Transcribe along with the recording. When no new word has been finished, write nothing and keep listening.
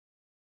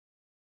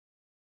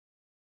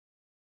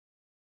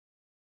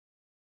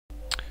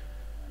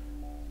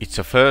It's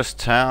the first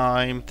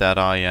time that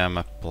I am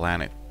a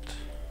planet.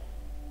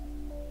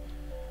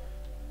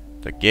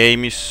 The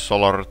game is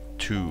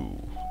Solar2.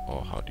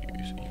 Or how do you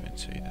even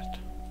say that?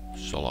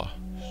 Solar.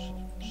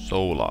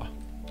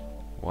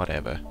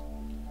 Whatever.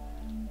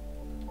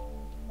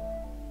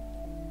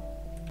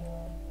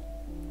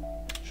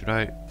 Should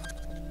I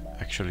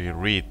actually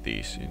read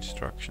these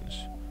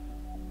instructions?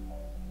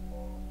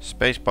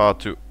 Spacebar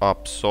to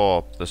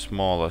absorb the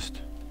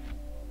smallest.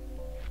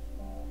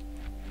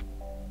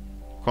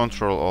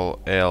 Control all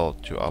L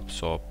to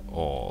absorb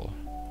all.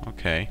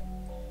 Okay.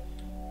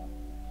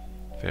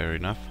 Fair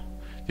enough.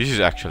 This is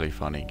actually a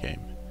funny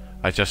game.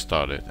 I just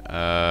started.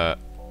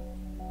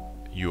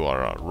 You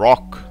are a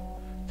rock,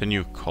 then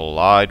you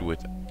collide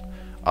with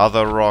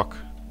other rock,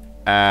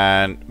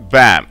 and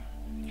BAM!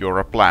 You're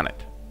a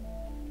planet.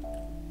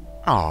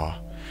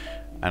 Ah.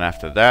 And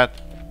after that,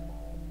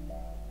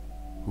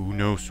 who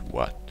knows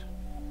what?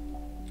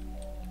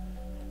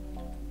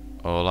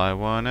 All I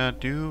wanna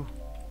do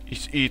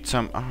is eat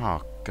some.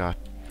 Ah, god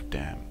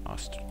damn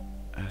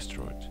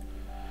asteroids.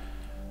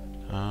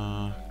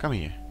 Come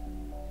here.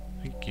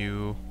 Thank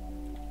you.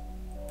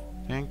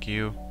 Thank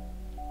you.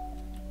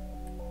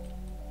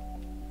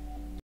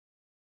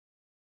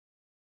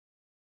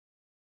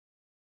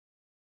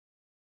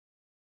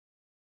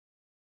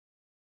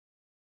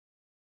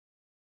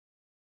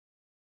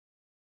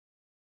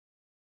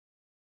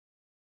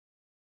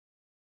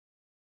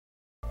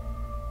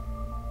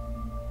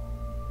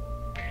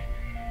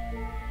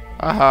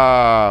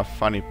 Aha,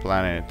 funny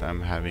planet.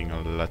 I'm having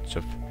lots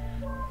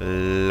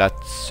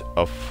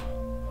of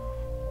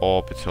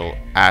orbital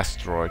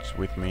asteroids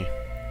with me.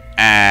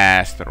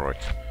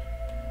 Asteroids.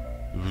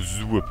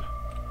 Swoop.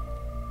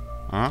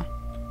 Huh?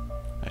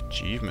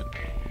 Achievement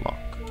unlocked.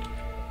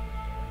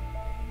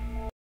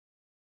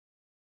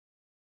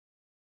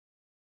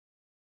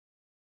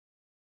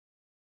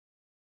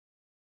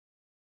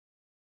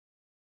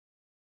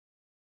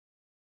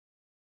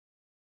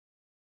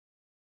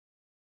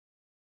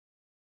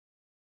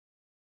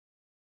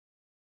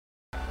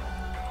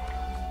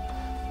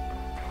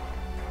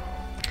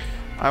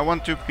 I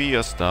want to be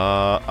a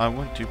star. I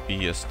want to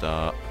be a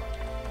star.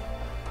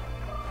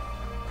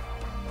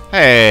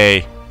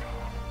 Hey!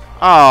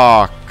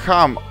 Ah, oh,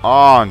 come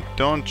on!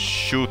 Don't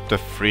shoot the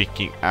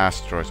freaking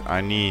asteroids.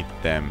 I need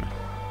them.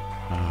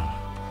 Oh,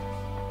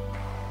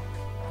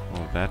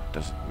 that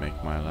doesn't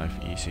make my life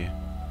easier.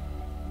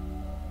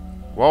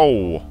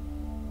 Whoa!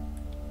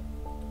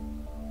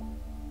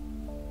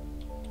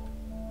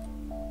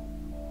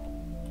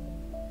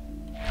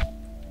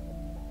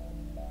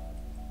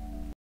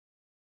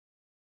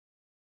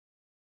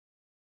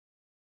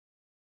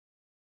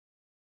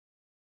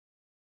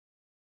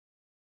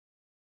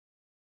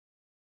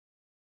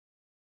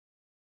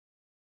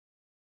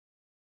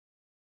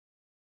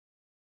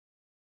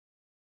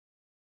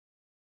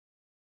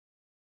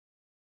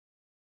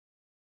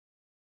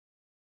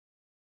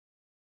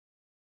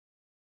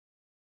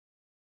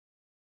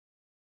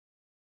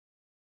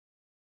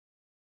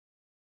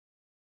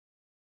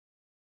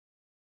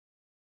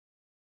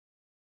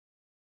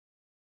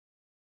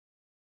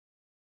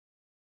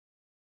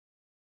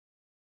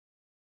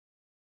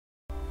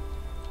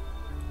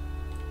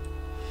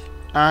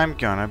 I'm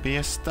gonna be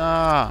a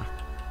star.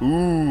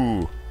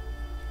 Ooh.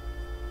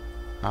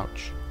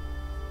 Ouch.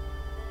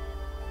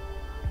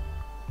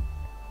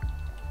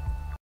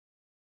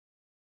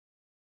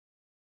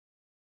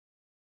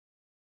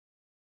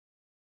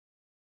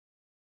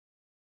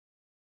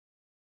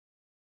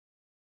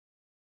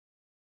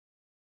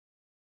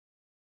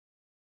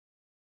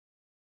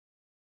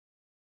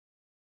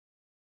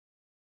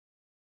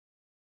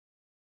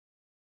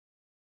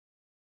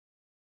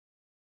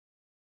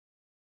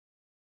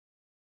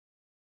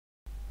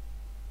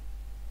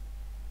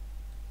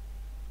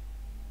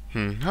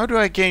 How do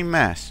I gain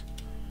mass?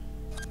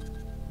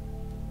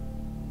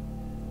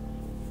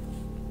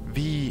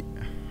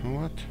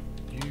 What?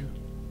 You...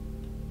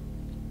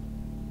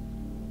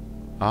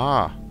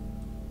 Ah.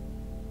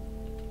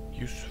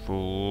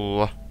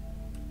 Useful.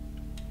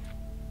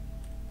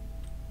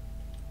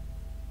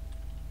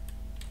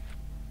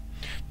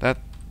 That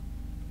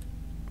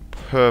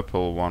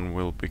purple one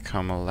will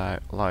become a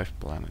life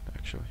planet,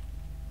 actually.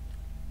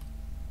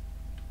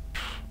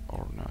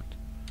 Or not.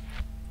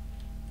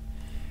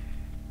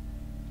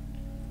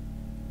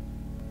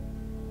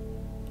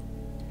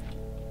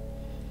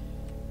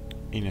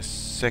 In a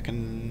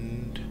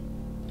second.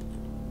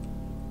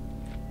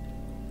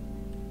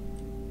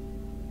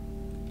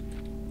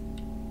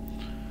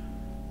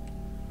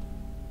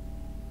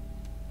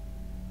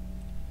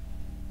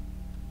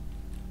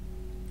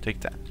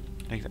 Take that.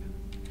 Take that.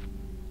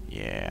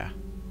 Yeah.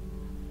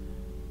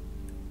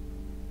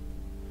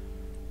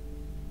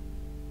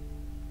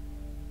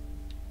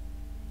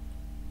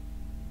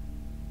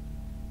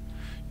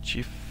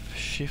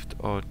 Shift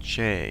or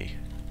J.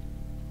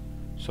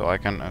 So I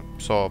can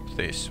absorb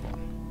this one.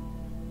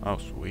 Oh,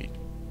 sweet.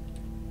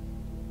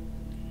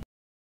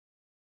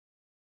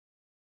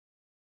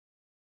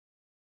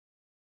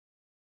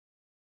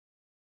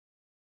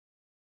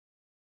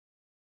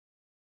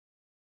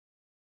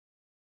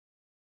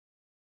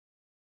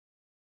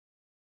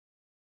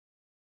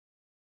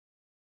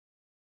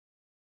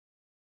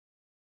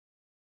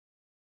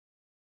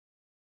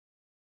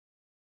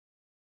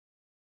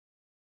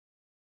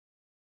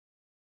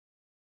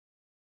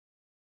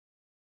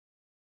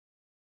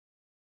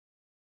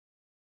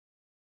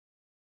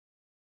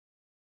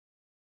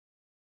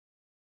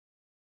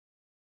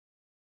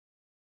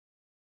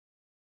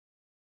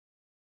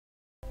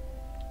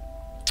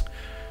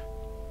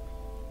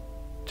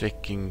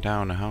 taking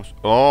down a house.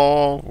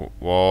 Oh,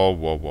 whoa,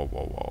 whoa, whoa,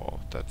 whoa, whoa.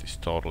 That is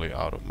totally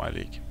out of my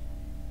league.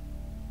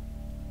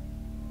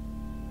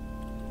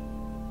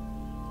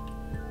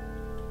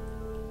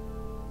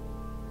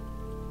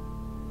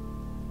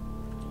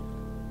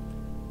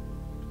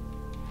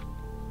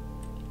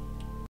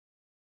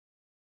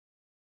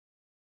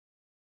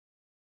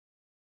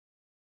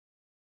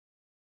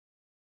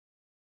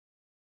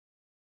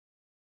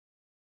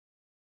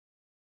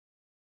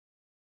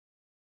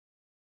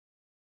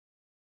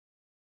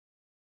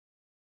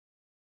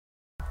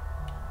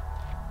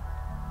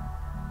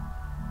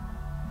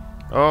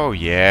 Oh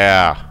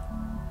yeah!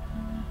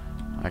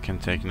 I can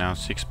take now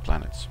 6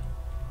 planets.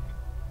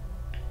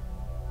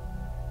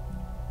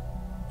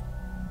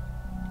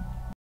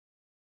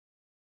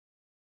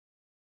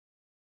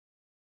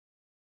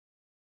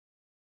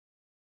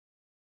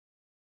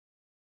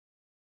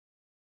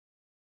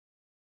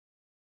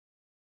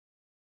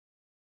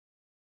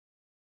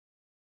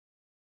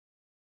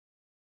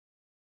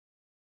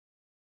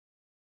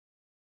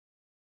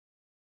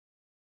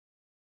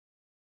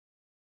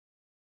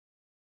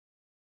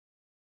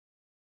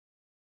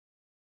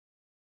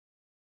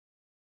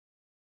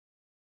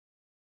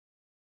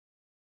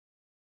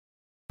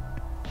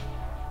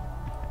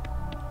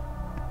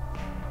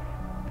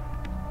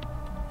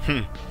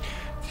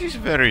 This is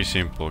very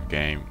simple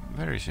game.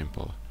 Very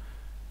simple.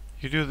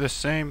 You do the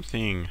same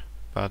thing,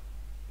 but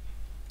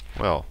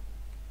well,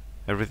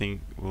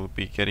 everything will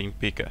be getting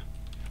bigger.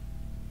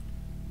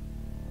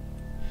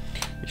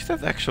 Is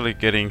that actually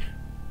getting...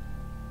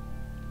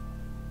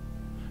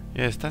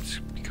 Yes, that's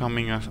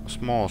becoming a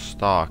small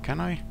star.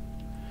 Can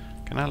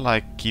I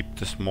like keep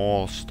the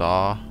small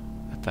star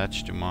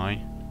attached to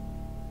mine?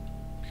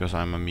 Because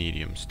I'm a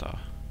medium star.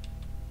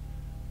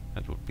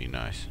 That would be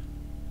nice.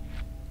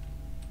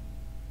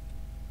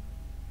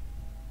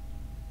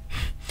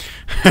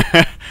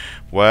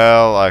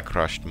 Well, I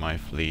crushed my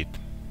fleet.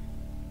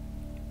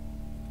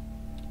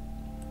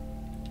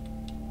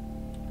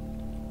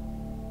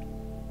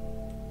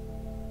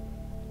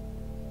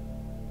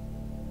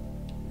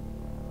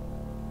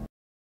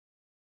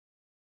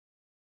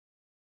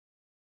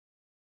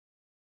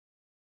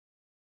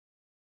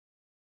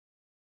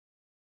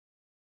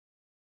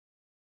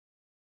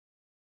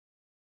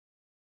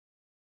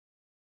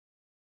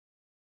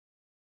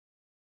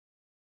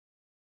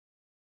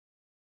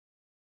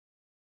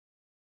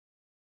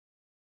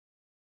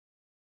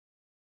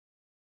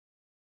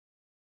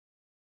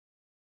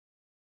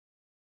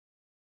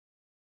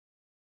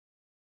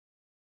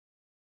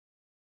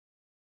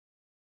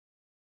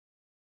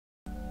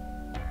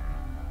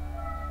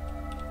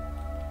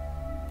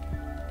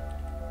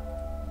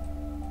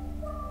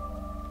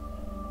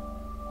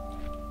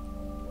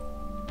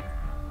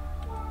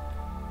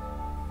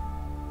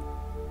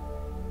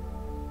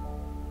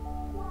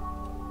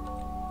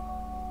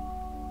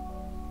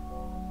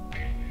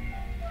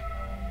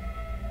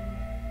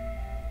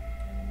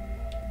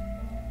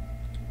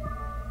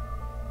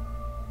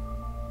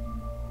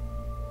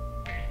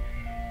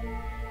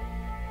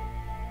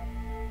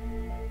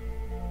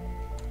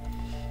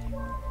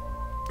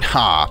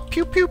 Ha!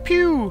 Pew pew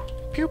pew!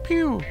 Pew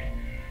pew!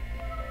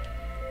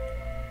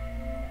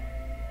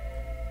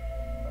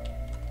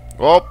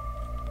 Oh!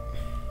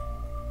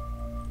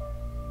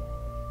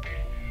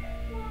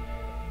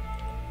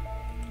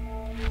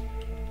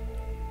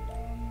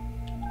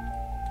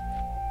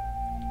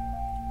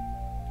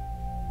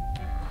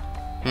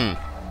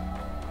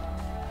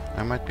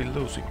 I might be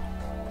losing.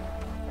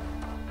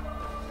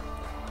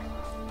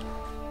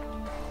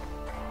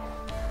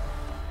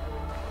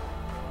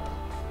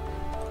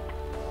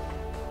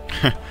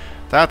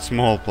 That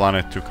small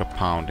planet took a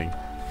pounding.